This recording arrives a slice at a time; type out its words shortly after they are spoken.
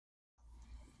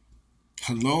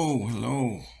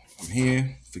Hello. I'm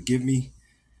here. Forgive me.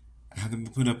 I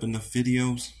haven't put up enough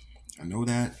videos. I know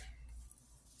that.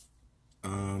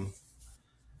 Um,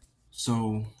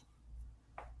 so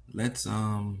let's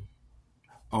I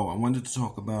wanted to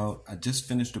talk about I just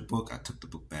finished the book. I took the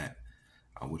book back.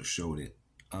 I would have showed it.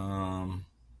 Blood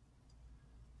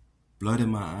in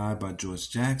My Eye by George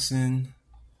Jackson.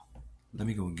 Let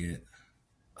me go get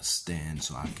a stand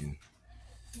so I can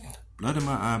Blood in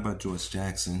My Eye by George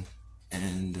Jackson.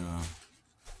 And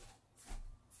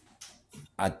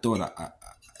I thought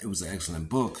it was an excellent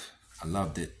book. I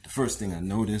loved it. The first thing I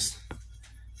noticed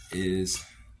is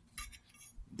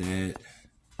that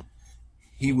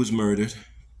he was murdered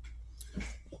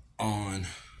on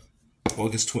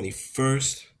August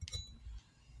 21st,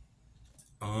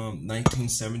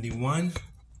 1971.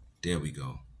 There we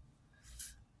go.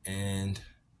 And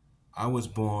I was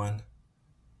born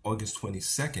August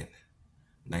 22nd,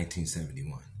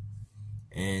 1971.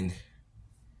 And,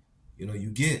 you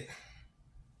get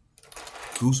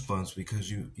goosebumps because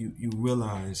you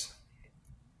realize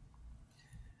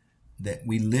that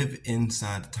we live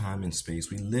inside time and space.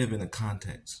 We live in a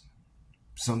context.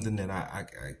 Something that I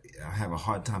have a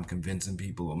hard time convincing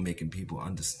people or making people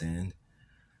understand.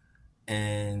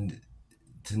 And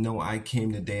to know I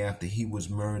came the day after he was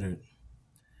murdered,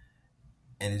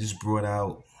 and it just brought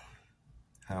out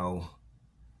how,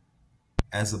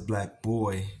 as a black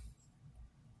boy,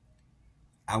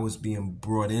 I was being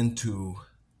brought into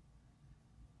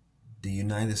the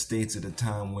United States at a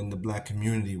time when the black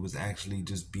community was actually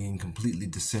just being completely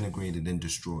disintegrated and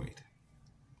destroyed.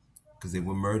 Because they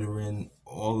were murdering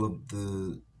all of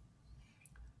the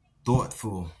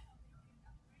thoughtful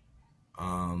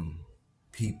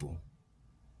people.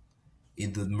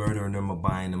 Either murdering them or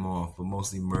buying them off, but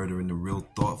mostly murdering the real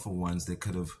thoughtful ones that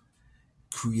could have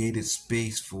created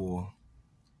space for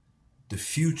the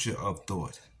future of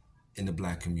thought in the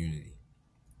black community.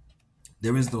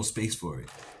 There is no space for it.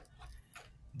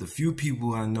 The few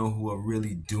people I know who are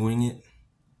really doing it,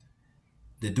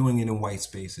 they're doing it in white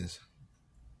spaces.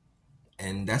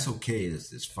 And that's okay.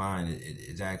 It's fine.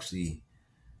 It actually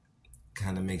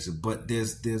kind of makes it. But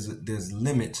there's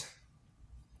limit,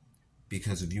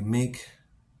 because if you make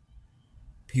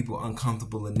people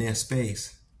uncomfortable in their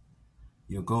space,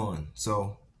 you're gone.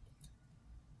 So,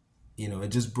 it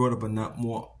just brought up a lot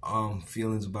more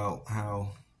feelings about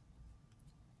how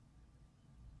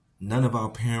none of our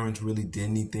parents really did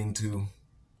anything to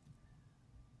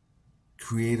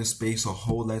create a space or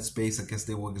hold that space. I guess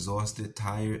they were exhausted,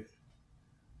 tired.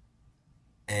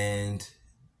 And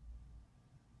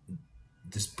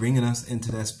just bringing us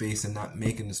into that space and not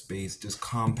making the space just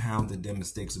compounded their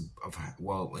mistakes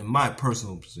well, in my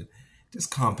personal position, just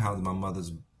compounded my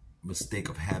mother's mistake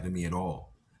of having me at all.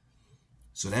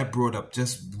 So that brought up,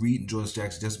 just reading George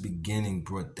Jackson, just beginning,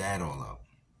 brought that all up.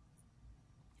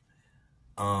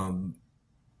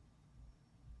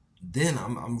 Then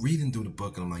I'm reading through the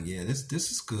book and I'm like, yeah, this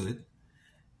is good.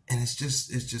 And it's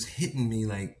just hitting me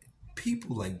like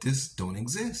people like this don't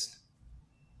exist.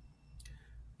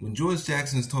 When George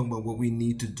Jackson is talking about what we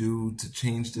need to do to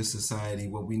change this society,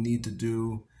 what we need to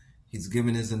do, he's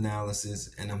giving his analysis,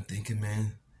 and I'm thinking,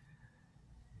 man,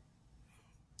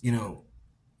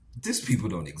 these people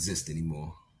don't exist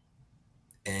anymore.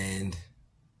 And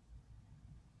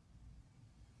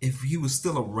if he was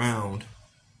still around,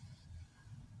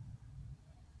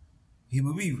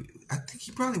 I think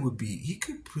he probably would be, he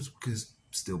could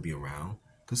still be around,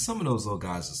 because some of those little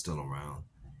guys are still around.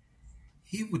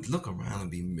 He would look around and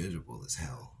be miserable as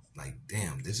hell. Like,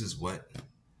 damn, this is what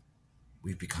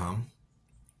we've become.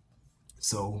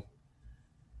 So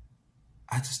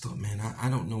I just thought, man, I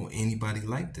don't know anybody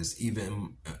like this,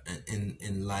 even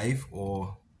in life,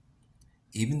 or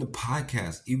even the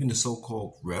podcast, even the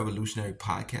so-called revolutionary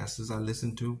podcasters I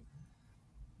listen to.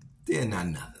 They're not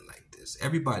nothing like this.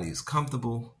 Everybody is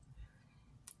comfortable.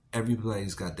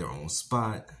 Everybody's got their own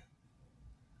spot.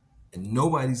 And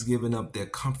nobody's giving up their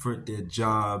comfort, their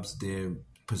jobs, their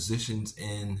positions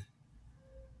in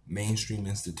mainstream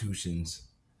institutions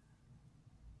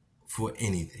for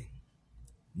anything.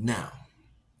 Now,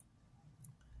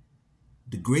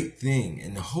 the great thing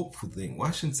and the hopeful thing, well,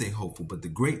 I shouldn't say hopeful, but the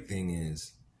great thing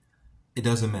is it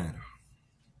doesn't matter.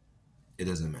 It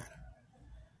doesn't matter.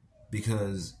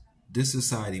 Because this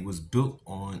society was built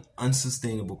on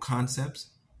unsustainable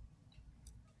concepts.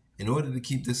 In order to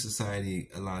keep this society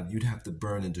alive, you'd have to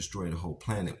burn and destroy the whole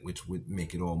planet, which would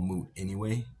make it all moot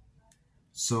anyway.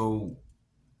 So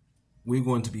we're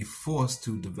going to be forced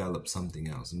to develop something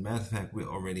else. As a matter of fact, we're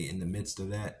already in the midst of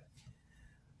that.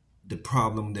 The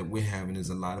problem that we're having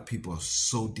is a lot of people are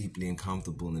so deeply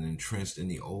uncomfortable and entrenched in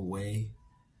the old way.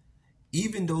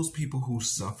 even those people who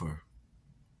suffer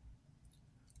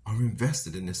are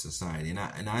invested in this society. And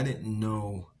I didn't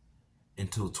know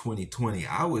until 2020.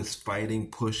 I was fighting,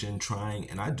 pushing, trying,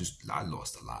 and I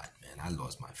lost a lot, man. I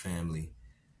lost my family.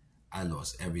 I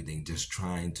lost everything just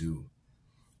trying to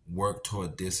work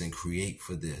toward this and create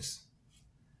for this.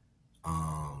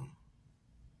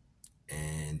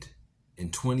 And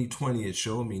in 2020, it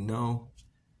showed me, no,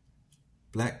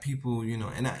 black people, you know,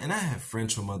 and I have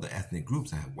friends from other ethnic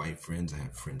groups. I have white friends. I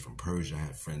have friends from Persia. I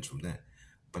have friends from that.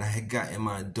 But I had got, in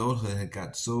my adulthood, had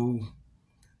got so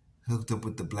hooked up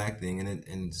with the black thing, and it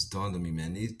just dawned on me,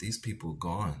 man, these people are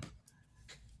gone.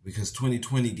 Because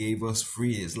 2020 gave us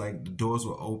free. It's like the doors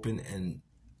were open, and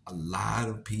a lot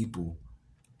of people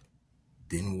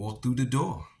didn't walk through the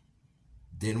door.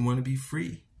 Didn't want to be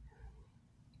free.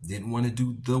 Didn't want to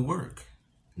do the work.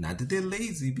 Not that they're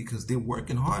lazy, because they're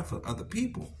working hard for other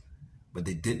people, but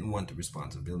they didn't want the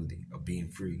responsibility of being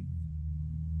free.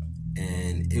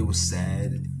 And it was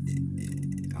sad.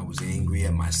 I was angry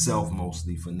at myself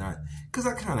mostly for not, because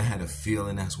I kind of had a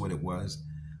feeling that's what it was,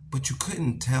 but you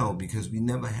couldn't tell because we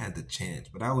never had the chance.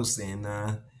 But I was saying,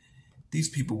 nah, these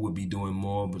people would be doing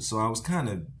more. But so I was kind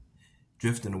of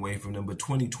drifting away from them. But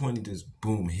 2020 just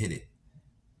boom hit it,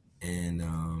 and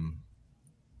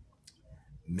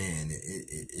man,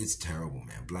 it's terrible,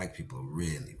 man. Black people are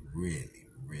really, really,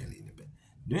 really in the bad.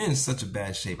 They're in such a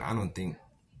bad shape. I don't think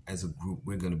as a group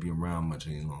we're going to be around much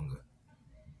any longer.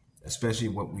 Especially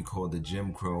what we call the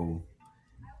Jim Crow,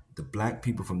 the black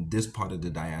people from this part of the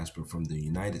diaspora from the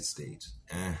United States.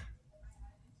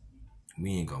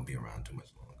 We ain't going to be around too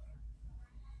much longer.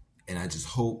 And I just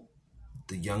hope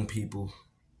the young people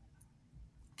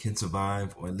can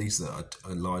survive, or at least a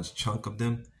large chunk of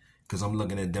them. Because I'm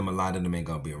looking at them, a lot of them ain't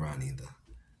going to be around either.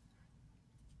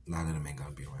 A lot of them ain't going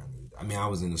to be around either. I mean, I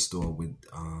was in the store with,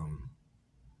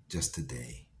 just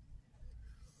today,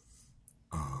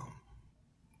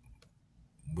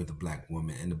 with a black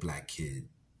woman and a black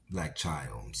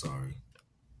child, I'm sorry.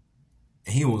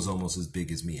 And he was almost as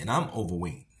big as me. And I'm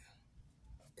overweight.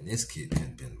 And this kid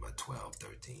had been about 12,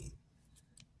 13.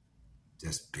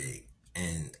 Just big.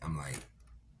 And I'm like,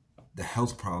 the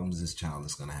health problems this child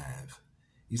is going to have.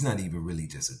 He's not even really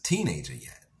just a teenager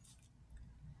yet.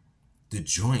 The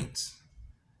joints,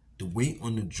 the weight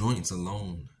on the joints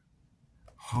alone,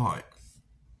 heart,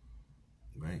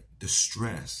 right? The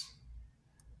stress,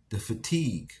 the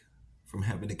fatigue from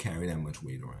having to carry that much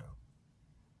weight around.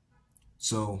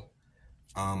 So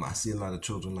I see a lot of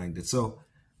children like that. So,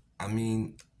 I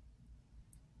mean,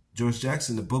 George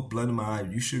Jackson, the book Blood in My Eye,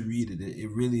 you should read it. It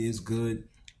really is good.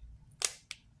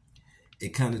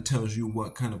 It kind of tells you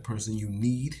what kind of person you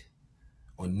need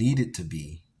or need it to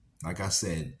be. Like I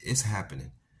said, it's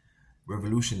happening.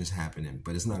 Revolution is happening,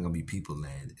 but it's not going to be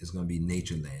people-led. It's going to be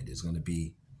nature-led. It's going to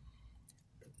be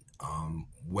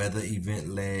weather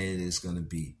event-led. It's going to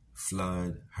be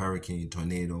flood, hurricane,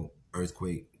 tornado,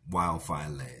 earthquake,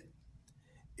 wildfire-led.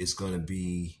 It's going to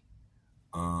be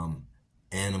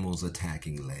animals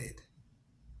attacking-led.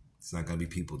 It's not going to be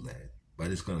people-led,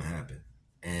 but it's going to happen.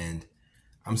 And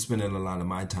I'm spending a lot of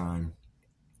my time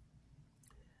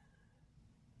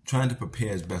trying to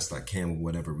prepare as best I can with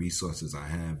whatever resources I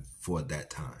have for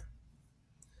that time.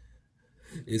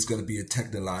 It's going to be a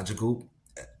technological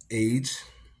age,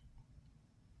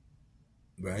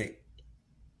 right?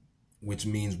 Which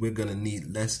means we're going to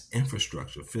need less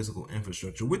infrastructure, physical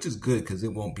infrastructure, which is good because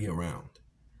it won't be around.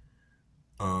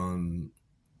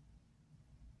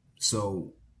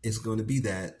 So it's going to be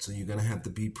that. So you're going to have to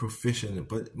be proficient.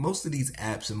 But most of these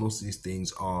apps and most of these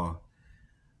things are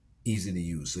easy to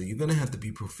use. So you're going to have to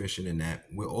be proficient in that.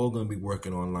 We're all going to be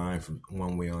working online from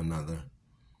one way or another.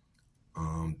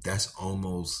 That's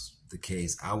almost the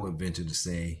case. I would venture to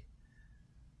say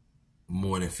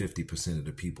more than 50% of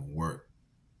the people work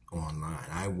online.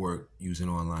 I work using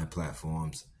online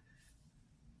platforms.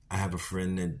 I have a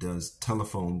friend that does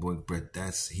telephone book, but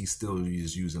he still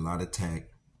is using a lot of tech.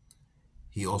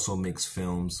 He also makes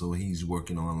films, so he's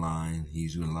working online.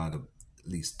 He's doing a lot of,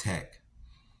 at least, tech.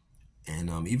 And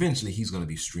eventually he's going to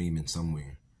be streaming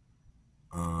somewhere.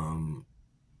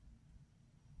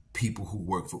 People who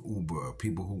work for Uber,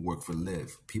 people who work for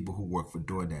Lyft, people who work for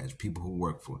DoorDash, people who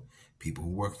work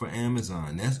for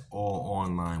Amazon. That's all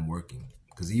online working.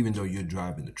 Because even though you're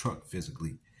driving the truck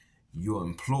physically, you're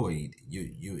employed.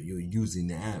 You're using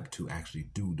the app to actually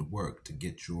do the work to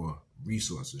get your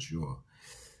resources, your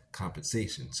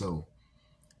compensation. So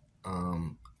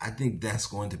I think that's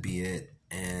going to be it.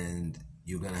 And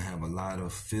you're going to have a lot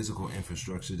of physical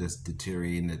infrastructure that's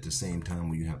deteriorating at the same time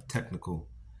when you have technical.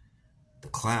 The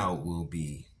cloud will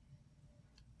be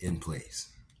in place.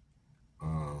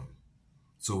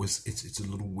 So it's a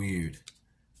little weird.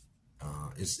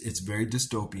 It's very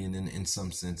dystopian in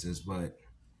some senses, but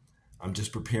I'm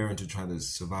just preparing to try to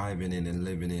survive in it and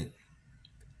live in it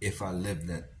if I live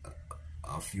that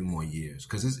a few more years,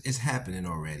 because it's happening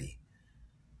already.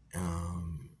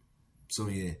 So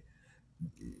yeah,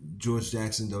 George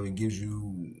Jackson, though, it gives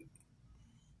you,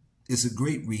 it's a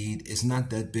great read. It's not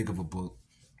that big of a book,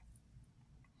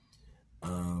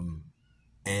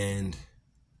 and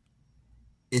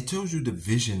it tells you the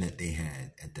vision that they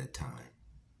had at that time.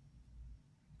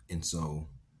 And so,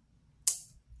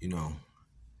 you know,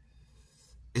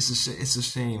 it's a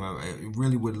shame. I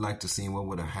really would like to see what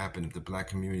would have happened if the black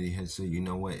community had said, you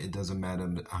know what, it doesn't matter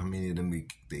how many of them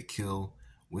they kill.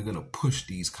 We're going to push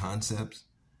these concepts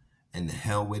and the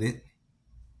hell with it.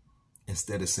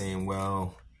 Instead of saying,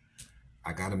 well,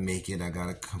 I got to make it. I got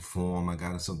to conform. I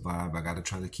got to survive. I got to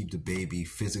try to keep the baby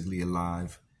physically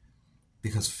alive.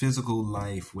 Because physical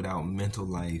life without mental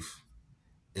life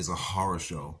is a horror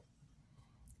show.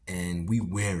 And we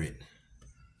wear it.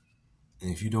 And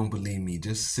if you don't believe me,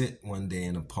 just sit one day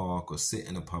in a park or sit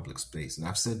in a public space. And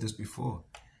I've said this before.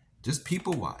 Just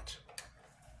people watch.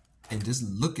 And just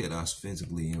look at us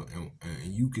physically. And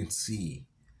you can see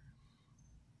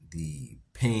the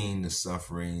pain, the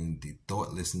suffering, the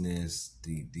thoughtlessness,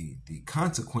 the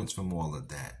consequence from all of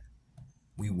that.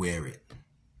 We wear it.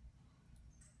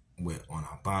 We're on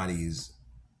our bodies.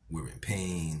 We're in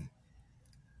pain.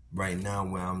 Right now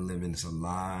where I'm living, it's a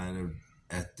lot of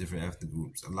different ethnic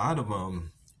groups. A lot of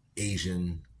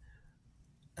Asian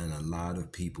and a lot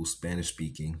of people Spanish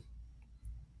speaking.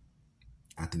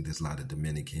 I think there's a lot of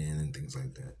Dominican and things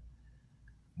like that.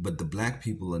 But the black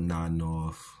people are nodding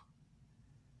off,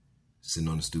 sitting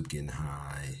on the stoop getting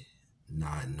high,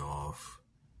 nodding off,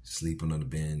 sleeping on the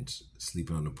bench,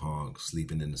 sleeping on the park,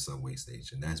 sleeping in the subway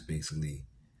station. That's basically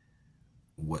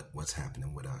what's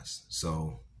happening with us.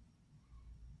 So,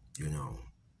 you know,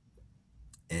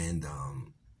 and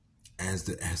as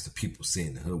the people say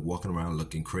in the hood, walking around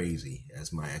looking crazy,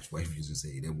 as my ex-wife used to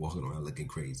say, they're walking around looking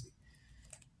crazy.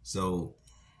 So,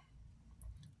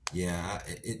 yeah,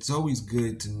 it's always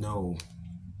good to know,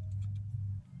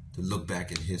 to look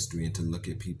back at history and to look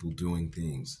at people doing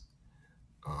things,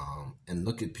 and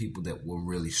look at people that were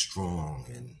really strong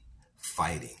and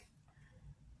fighting.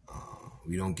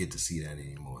 We don't get to see that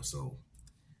anymore. So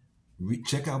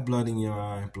check out Blood in Your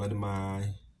Eye, Blood in My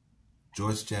Eye,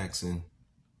 George Jackson,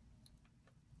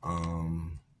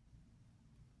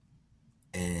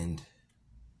 and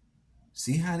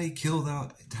see how they killed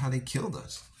us, how they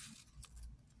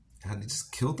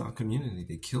just killed our community.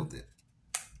 They killed it.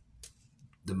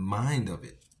 The mind of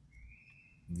it,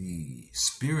 the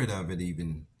spirit of it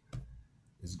even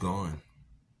is gone.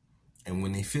 And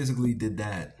when they physically did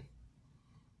that,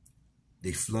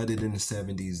 they flooded in the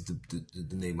 70s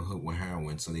the neighborhood with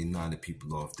heroin, so they nodded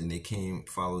people off. Then they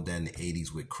followed that in the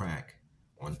 80s with crack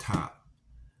on top.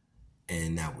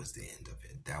 And that was the end of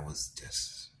it. That was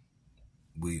just,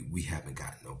 we haven't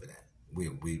gotten over that.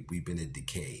 We've been in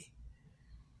decay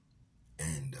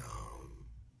and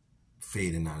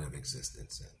fading out of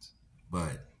existence since.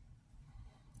 But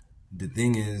the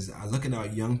thing is, I look at our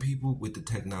young people with the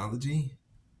technology.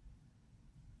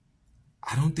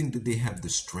 I don't think that they have the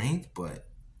strength, but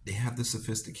they have the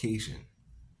sophistication.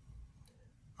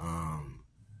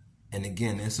 And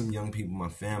again, there's some young people in my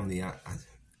family. I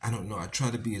don't know. I try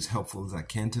to be as helpful as I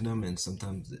can to them, and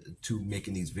sometimes to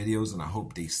making these videos, and I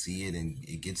hope they see it and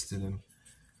it gets to them.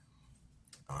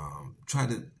 Try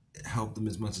to help them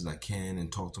as much as I can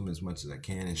and talk to them as much as I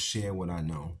can and share what I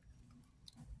know.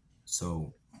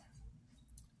 So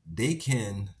they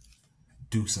can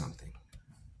do something.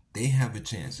 They have a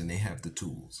chance and they have the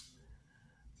tools.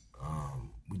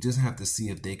 We just have to see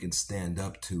if they can stand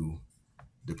up to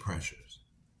the pressures,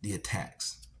 the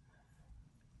attacks.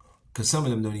 Because some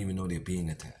of them don't even know they're being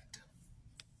attacked.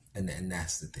 And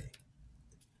that's the thing.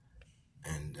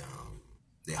 And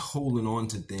they're holding on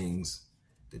to things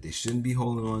that they shouldn't be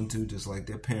holding on to, just like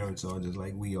their parents are, just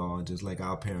like we are, just like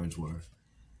our parents were.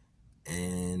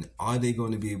 And are they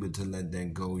going to be able to let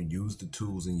that go, use the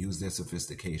tools and use their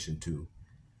sophistication to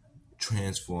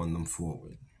transform them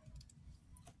forward?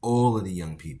 All of the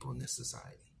young people in this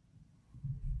society.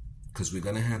 Because we're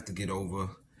going to have to get over,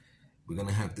 we're going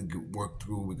to have to work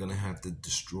through, we're going to have to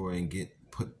destroy and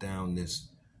put down this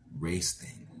race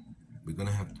thing. We're going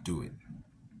to have to do it.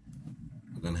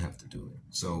 We're going to have to do it.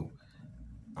 So,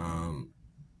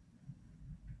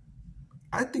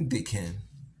 I think they can.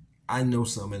 I know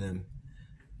some of them.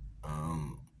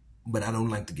 But I don't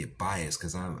like to get biased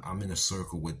because I'm in a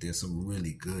circle where there's some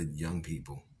really good young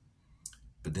people.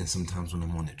 But then sometimes when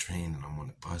I'm on the train and I'm on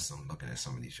the bus, I'm looking at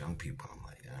some of these young people. I'm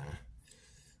like,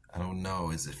 I don't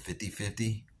know. Is it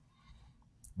 50-50?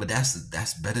 But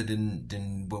that's better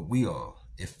than what we are.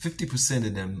 If 50%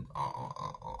 of them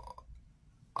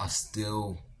are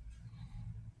still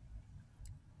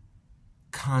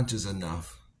conscious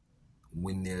enough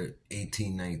when they're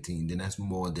 18, 19, then that's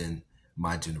more than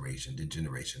my generation, than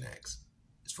Generation X,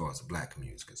 as far as the black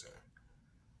community is concerned.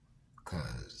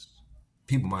 Because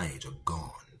people my age are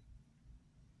gone.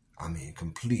 I mean,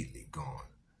 completely gone.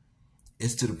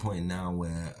 It's to the point now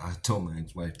where I told my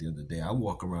ex-wife the other day, I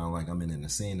walk around like I'm in an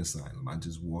insane asylum. I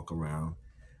just walk around.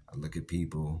 I look at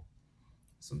people.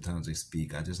 Sometimes they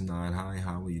speak. I just nod, hi,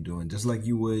 how are you doing? Just like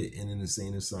you would in an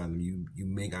insane asylum. You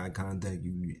make eye contact.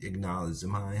 You acknowledge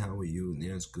them. Hi, how are you? And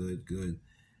it's good, good.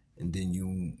 And then you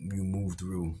move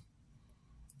through.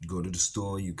 You go to the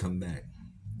store, you come back.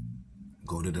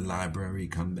 Go to the library,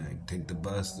 come back. Take the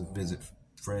bus to visit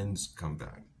friends, come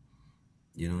back.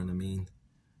 You know what I mean?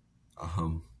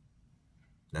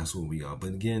 That's what we are. But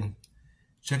again,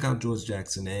 check out George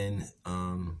Jackson. And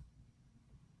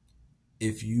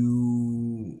if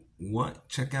you want,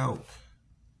 check out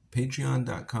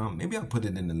patreon.com. Maybe I'll put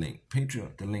it in the link.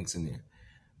 Patreon, the link's in there.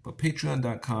 But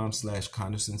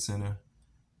patreon.com/Conderson Center.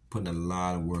 Putting a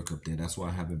lot of work up there. That's why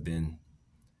I haven't been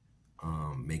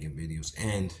making videos.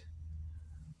 And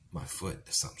my foot,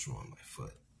 there's something wrong with my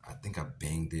foot. I think I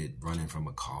banged it running from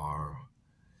a car.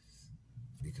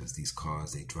 Because these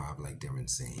cars, they drive like they're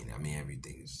insane. I mean,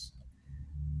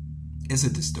 it's a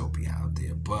dystopia out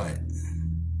there, but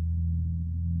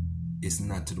it's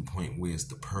not to the point where it's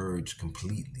the purge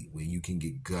completely, where you can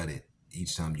get gutted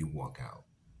each time you walk out.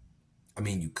 I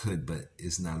mean, you could, but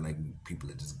it's not like people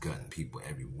are just gutting people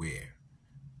everywhere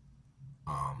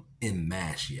en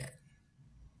masse yet.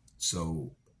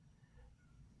 So,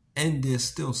 and there's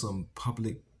still some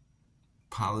public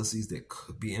policies that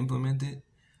could be implemented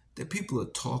that people are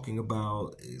talking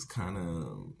about is kind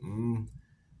of,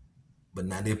 but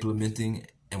not implementing.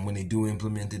 And when they do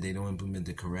implement it, they don't implement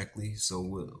it correctly. So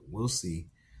we'll see.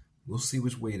 We'll see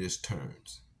which way this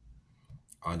turns.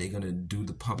 Are they going to do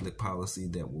the public policy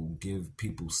that will give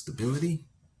people stability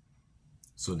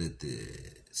so that the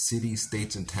cities,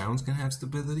 states, and towns can have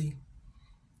stability?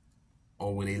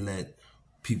 Or will they let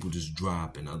people just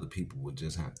drop and other people will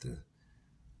just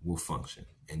will function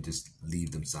and just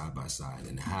leave them side by side?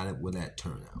 And how will that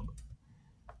turn out?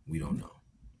 We don't know.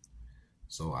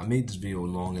 So I made this video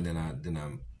longer than I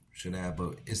should have,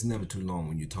 but it's never too long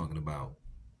when you're talking about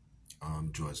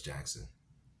George Jackson.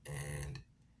 And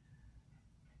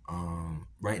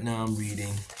right now I'm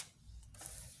reading,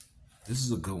 this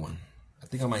is a good one. I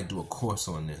think I might do a course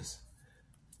on this.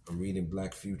 I'm reading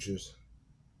Black Futures.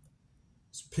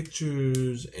 It's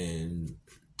pictures and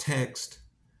text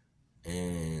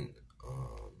and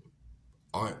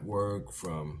artwork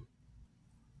from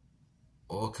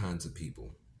all kinds of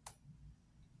people.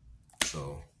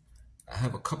 So I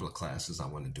have a couple of classes I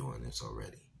want to do on this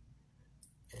already.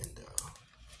 And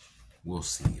we'll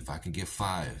see. If I can get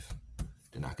 5,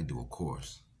 then I can do a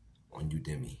course on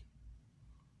Udemy.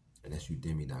 And that's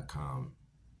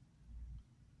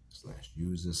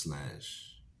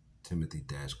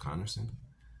udemy.com/user/Timothy-Conderson,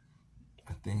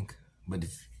 I think. But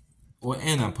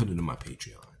and I put it on my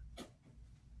Patreon.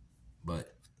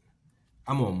 But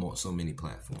I'm on so many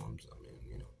platforms. I mean,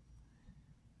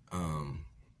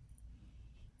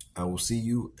 I will see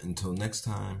you until next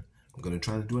time. I'm going to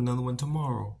try to do another one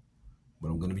tomorrow, but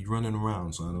I'm going to be running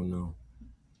around, so I don't know.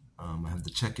 I have to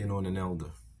check in on an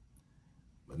elder.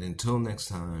 But until next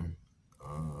time,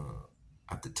 I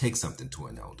have to take something to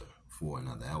an elder for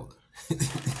another elder.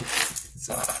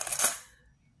 So,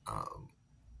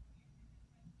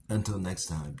 until next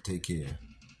time, take care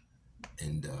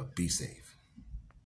and be safe.